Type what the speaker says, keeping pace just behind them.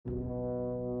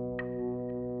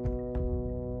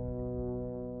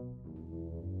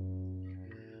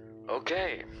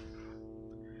Okay.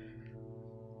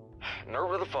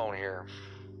 Nerve of the phone here.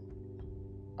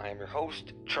 I am your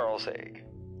host, Charles Haig.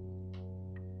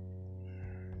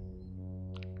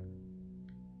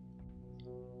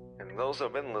 And those who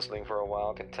have been listening for a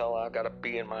while can tell I got a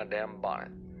bee in my damn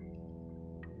bonnet.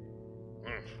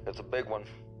 It's a big one.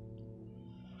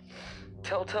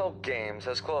 Telltale Games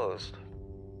has closed.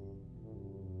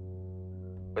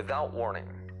 Without warning.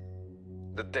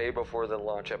 The day before they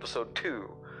launch episode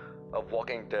 2 of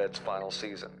Walking Dead's final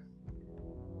season.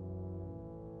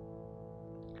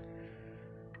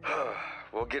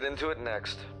 We'll get into it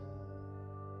next.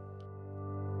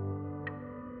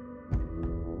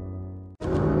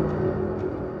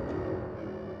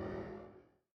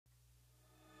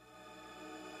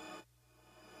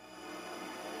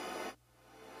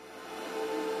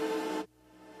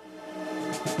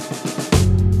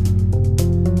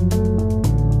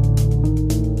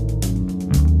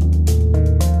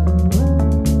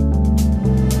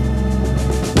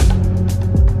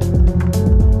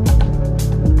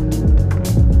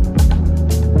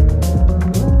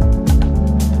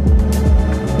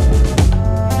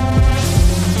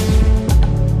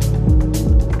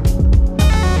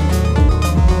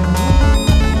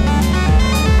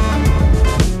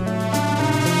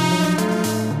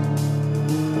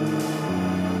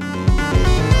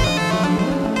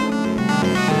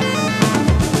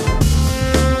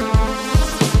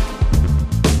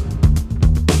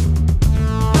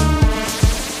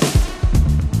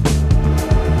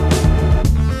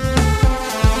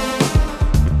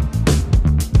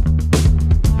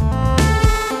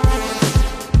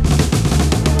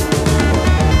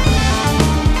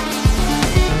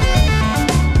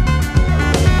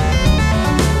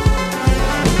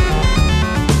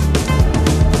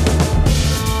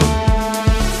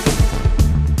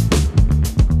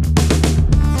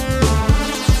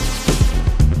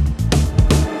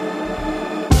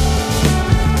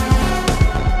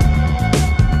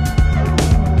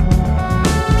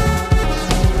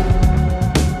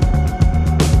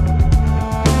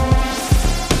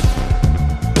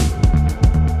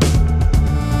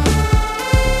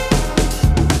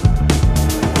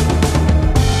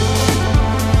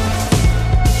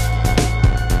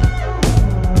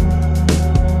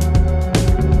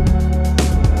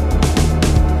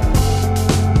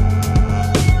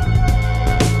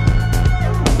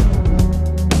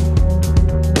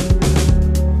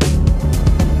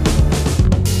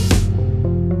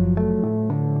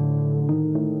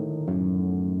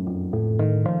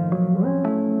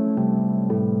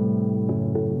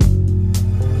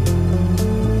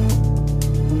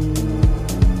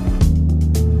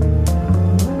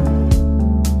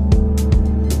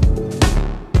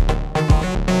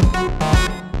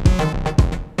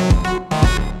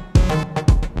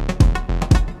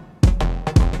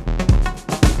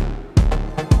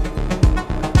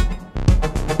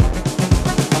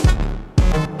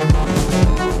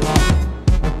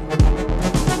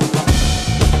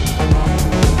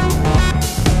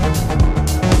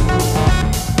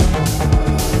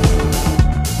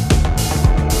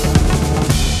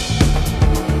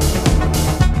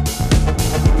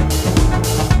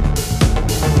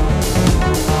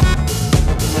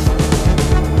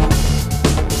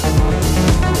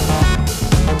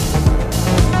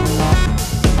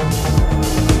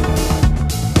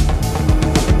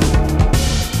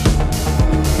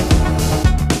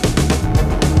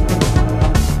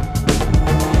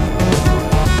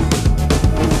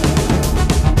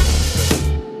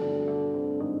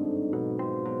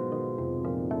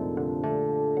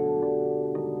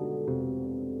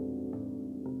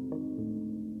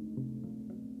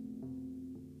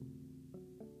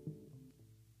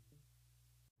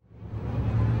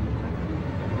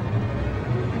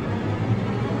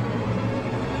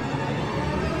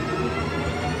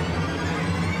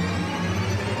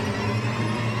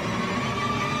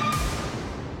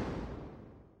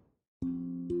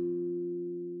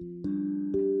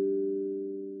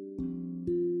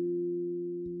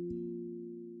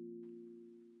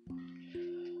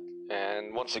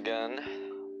 And once again,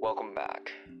 welcome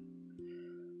back.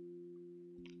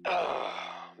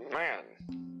 Man,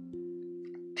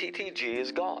 TTG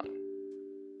is gone.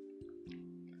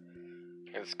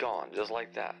 It's gone, just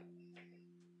like that.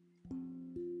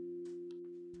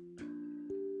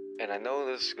 And I know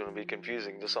this is going to be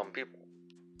confusing to some people,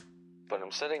 but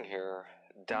I'm sitting here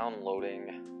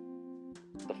downloading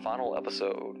the final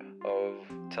episode of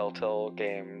Telltale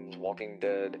Games Walking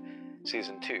Dead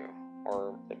Season 2,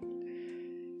 or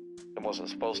it wasn't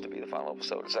supposed to be the final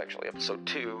episode, it's actually episode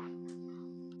 2,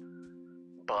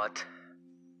 but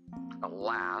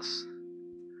alas,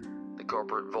 The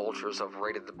corporate vultures have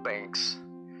raided the banks,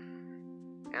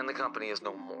 and the company is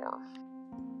no more.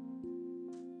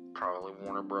 Probably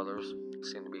Warner Brothers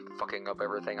seem to be fucking up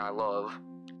everything I love.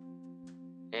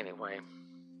 Anyway,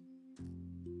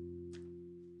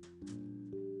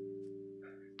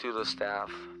 to the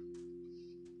staff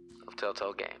of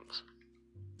Telltale Games,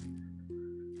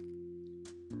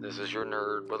 this is your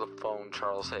nerd with a phone,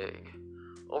 Charles Haig.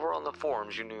 Over on the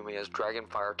forums, you knew me as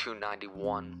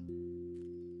Dragonfire291.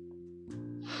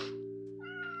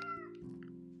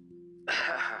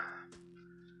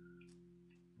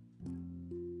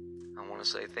 I want to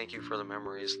say thank you for the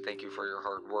memories, thank you for your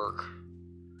hard work.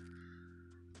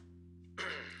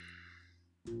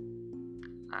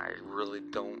 I really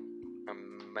don't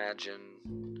imagine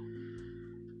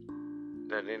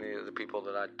that any of the people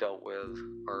that I dealt with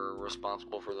are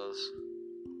responsible for this.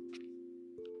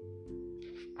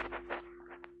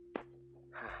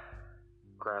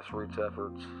 Grassroots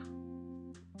efforts.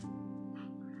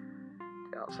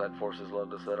 The outside forces love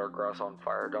to set our grass on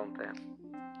fire, don't they?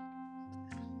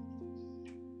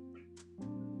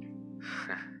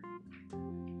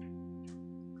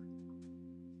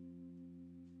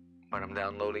 But I'm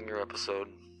downloading your episode.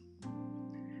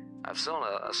 I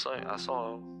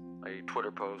saw a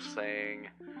Twitter post saying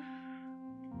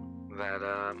that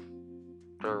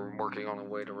they're working on a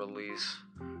way to release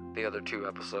the other 2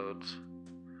 episodes.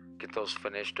 Get those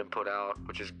finished and put out,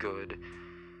 which is good.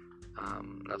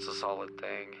 That's a solid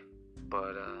thing.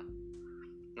 But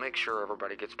make sure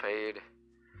everybody gets paid.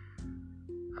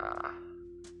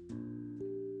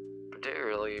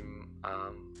 Particularly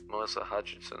Melissa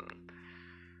Hutchinson,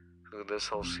 who this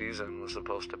whole season was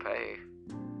supposed to pay.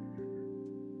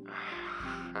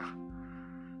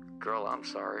 Girl, I'm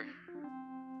sorry.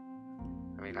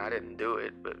 I mean, I didn't do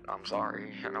it, but I'm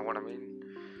sorry. You know what I mean?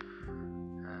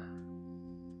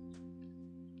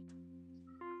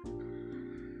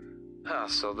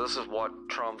 So this is what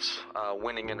Trump's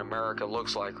winning in America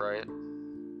looks like, right?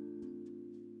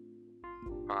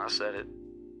 I said it.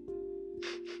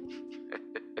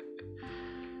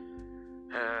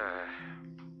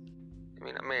 I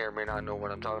mean, I may or may not know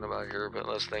what I'm talking about here, but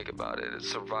let's think about it. It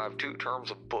survived 2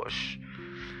 terms of Bush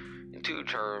and 2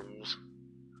 terms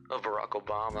of Barack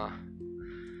Obama.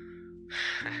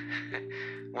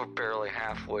 We're barely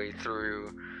halfway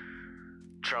through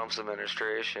Trump's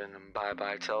administration, and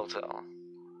bye-bye Telltale.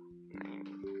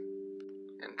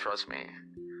 And trust me,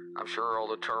 I'm sure all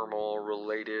the turmoil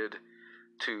related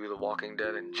to The Walking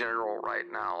Dead in general right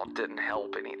now didn't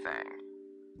help anything.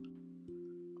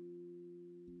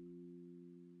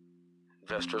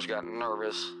 Investors got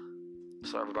nervous,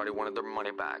 so everybody wanted their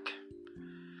money back.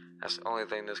 That's the only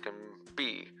thing this can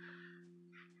be.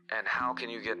 And how can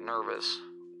you get nervous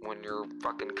when your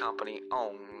fucking company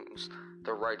owns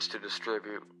the rights to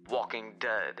distribute Walking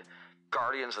Dead,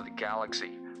 Guardians of the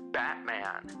Galaxy,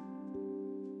 Batman,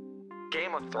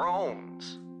 Game of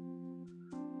Thrones?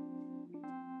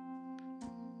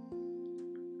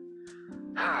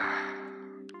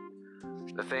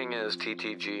 The thing is,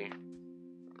 TTG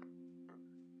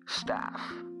staff,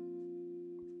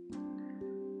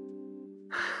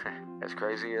 as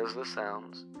crazy as this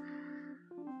sounds,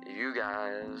 you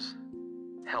guys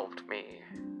helped me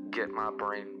get my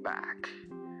brain back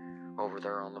over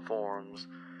there on the forums,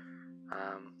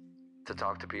 to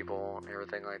talk to people and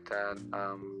everything like that.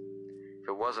 If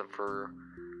it wasn't for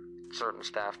certain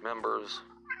staff members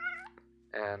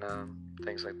and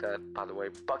things like that. By the way,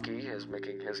 Bucky is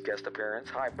making his guest appearance.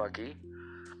 Hi, Bucky.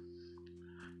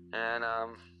 And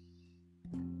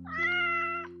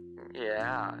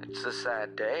yeah, it's a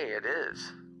sad day, it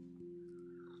is.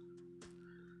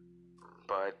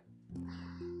 But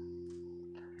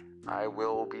I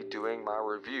will be doing my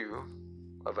review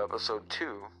of episode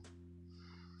 2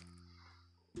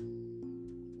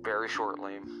 very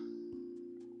shortly,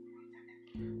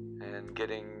 and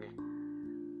getting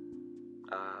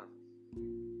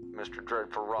Mr.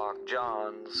 Dreadful Rock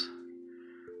John's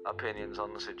opinions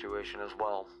on the situation as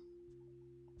well.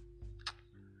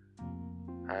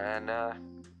 And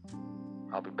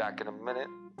I'll be back in a minute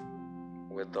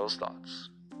with those thoughts.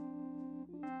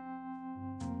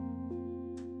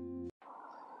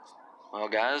 Well,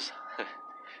 guys,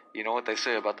 you know what they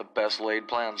say about the best laid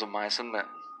plans of mice and men.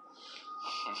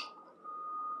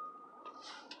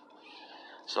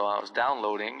 So I was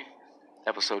downloading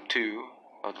episode 2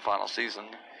 of the final season,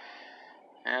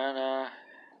 and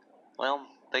well,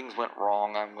 things went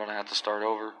wrong. I'm gonna have to start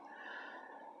over,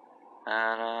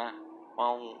 and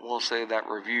well, we'll save that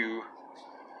review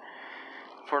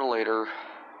for later.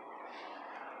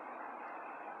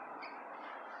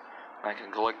 I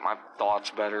can collect my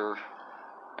thoughts better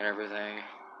and everything.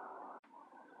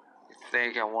 I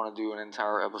think I want to do an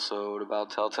entire episode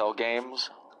about Telltale Games.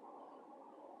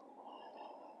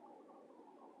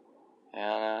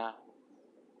 And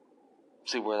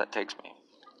see where that takes me.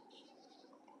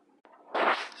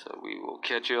 So we will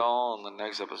catch you all on the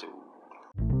next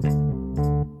episode.